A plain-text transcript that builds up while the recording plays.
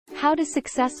How to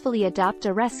successfully adopt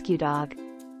a rescue dog.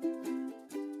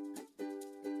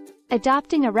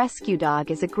 Adopting a rescue dog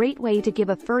is a great way to give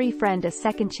a furry friend a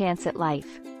second chance at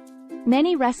life.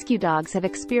 Many rescue dogs have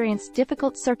experienced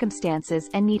difficult circumstances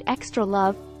and need extra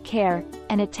love, care,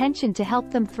 and attention to help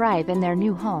them thrive in their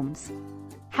new homes.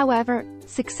 However,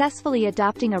 successfully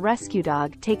adopting a rescue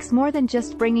dog takes more than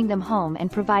just bringing them home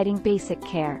and providing basic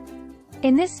care.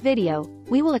 In this video,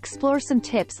 we will explore some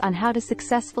tips on how to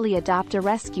successfully adopt a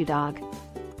rescue dog.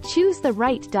 Choose the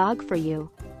right dog for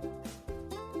you.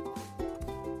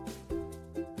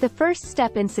 The first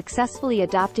step in successfully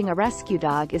adopting a rescue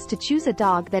dog is to choose a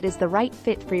dog that is the right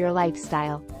fit for your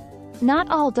lifestyle.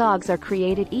 Not all dogs are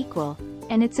created equal,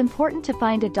 and it's important to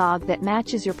find a dog that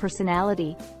matches your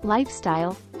personality,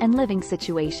 lifestyle, and living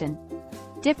situation.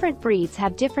 Different breeds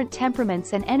have different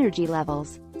temperaments and energy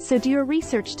levels, so do your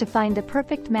research to find the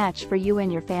perfect match for you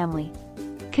and your family.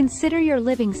 Consider your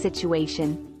living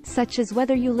situation, such as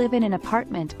whether you live in an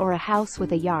apartment or a house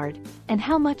with a yard, and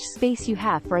how much space you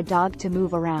have for a dog to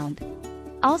move around.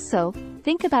 Also,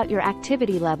 think about your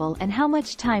activity level and how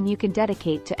much time you can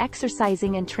dedicate to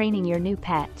exercising and training your new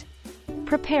pet.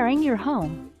 Preparing your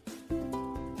home.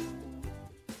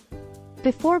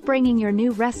 Before bringing your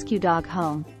new rescue dog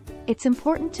home, it's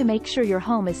important to make sure your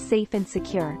home is safe and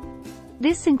secure.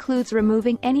 This includes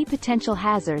removing any potential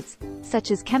hazards,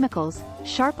 such as chemicals,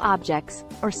 sharp objects,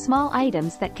 or small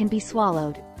items that can be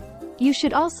swallowed. You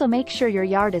should also make sure your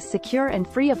yard is secure and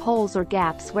free of holes or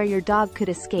gaps where your dog could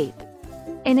escape.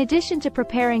 In addition to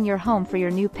preparing your home for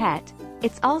your new pet,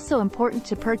 it's also important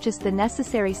to purchase the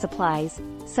necessary supplies,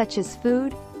 such as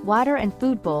food, water and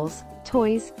food bowls,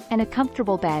 toys, and a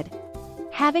comfortable bed.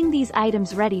 Having these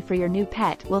items ready for your new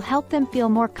pet will help them feel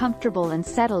more comfortable and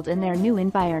settled in their new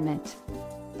environment.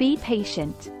 Be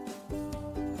patient.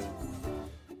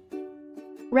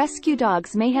 Rescue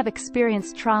dogs may have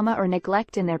experienced trauma or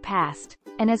neglect in their past,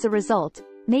 and as a result,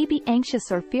 may be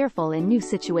anxious or fearful in new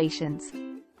situations.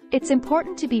 It's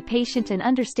important to be patient and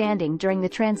understanding during the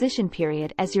transition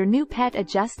period as your new pet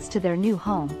adjusts to their new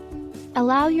home.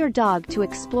 Allow your dog to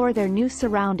explore their new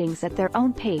surroundings at their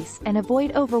own pace and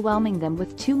avoid overwhelming them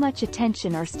with too much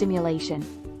attention or stimulation.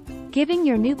 Giving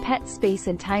your new pet space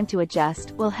and time to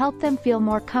adjust will help them feel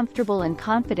more comfortable and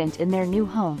confident in their new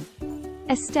home.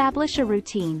 Establish a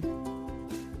routine.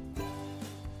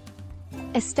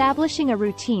 Establishing a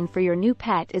routine for your new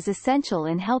pet is essential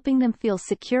in helping them feel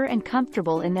secure and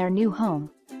comfortable in their new home.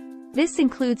 This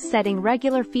includes setting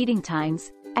regular feeding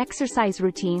times, exercise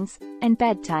routines, and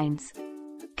bedtimes.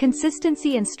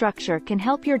 Consistency and structure can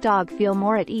help your dog feel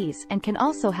more at ease and can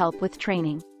also help with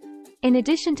training. In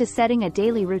addition to setting a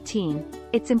daily routine,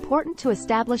 it's important to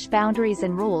establish boundaries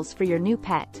and rules for your new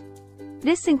pet.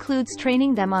 This includes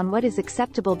training them on what is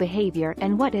acceptable behavior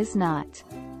and what is not.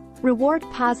 Reward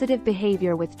positive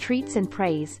behavior with treats and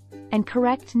praise, and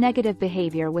correct negative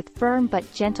behavior with firm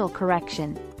but gentle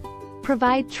correction.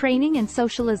 Provide training and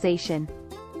socialization.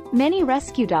 Many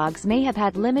rescue dogs may have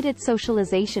had limited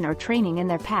socialization or training in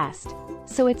their past,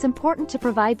 so it's important to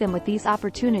provide them with these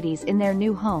opportunities in their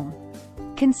new home.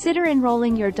 Consider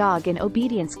enrolling your dog in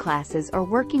obedience classes or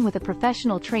working with a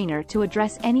professional trainer to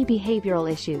address any behavioral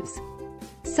issues.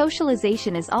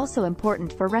 Socialization is also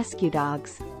important for rescue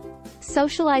dogs.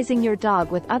 Socializing your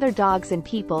dog with other dogs and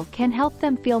people can help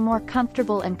them feel more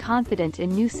comfortable and confident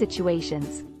in new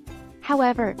situations.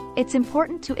 However, it's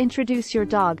important to introduce your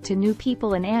dog to new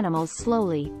people and animals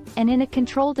slowly, and in a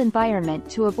controlled environment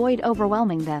to avoid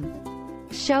overwhelming them.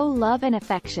 Show love and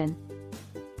affection.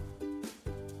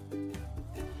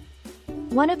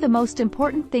 One of the most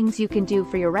important things you can do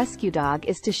for your rescue dog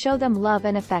is to show them love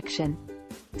and affection.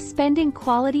 Spending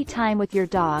quality time with your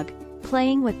dog,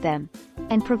 playing with them,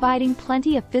 and providing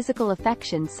plenty of physical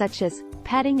affection such as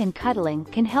petting and cuddling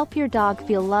can help your dog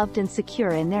feel loved and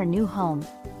secure in their new home.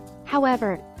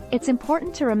 However, it's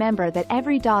important to remember that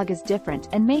every dog is different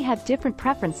and may have different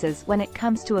preferences when it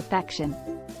comes to affection.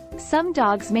 Some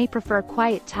dogs may prefer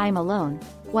quiet time alone,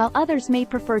 while others may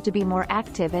prefer to be more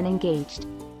active and engaged.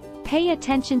 Pay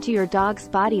attention to your dog's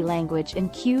body language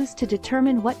and cues to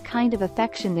determine what kind of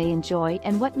affection they enjoy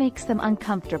and what makes them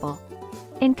uncomfortable.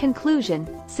 In conclusion,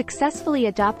 successfully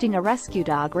adopting a rescue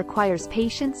dog requires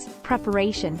patience,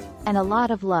 preparation, and a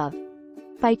lot of love.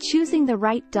 By choosing the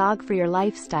right dog for your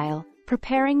lifestyle,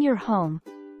 preparing your home,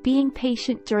 being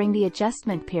patient during the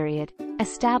adjustment period,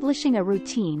 establishing a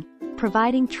routine,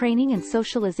 providing training and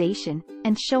socialization,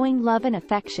 and showing love and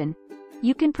affection,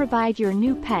 you can provide your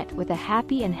new pet with a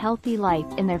happy and healthy life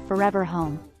in their forever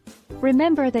home.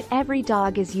 Remember that every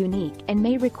dog is unique and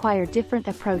may require different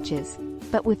approaches,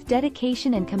 but with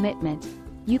dedication and commitment,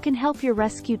 you can help your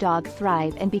rescue dog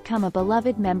thrive and become a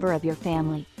beloved member of your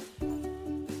family.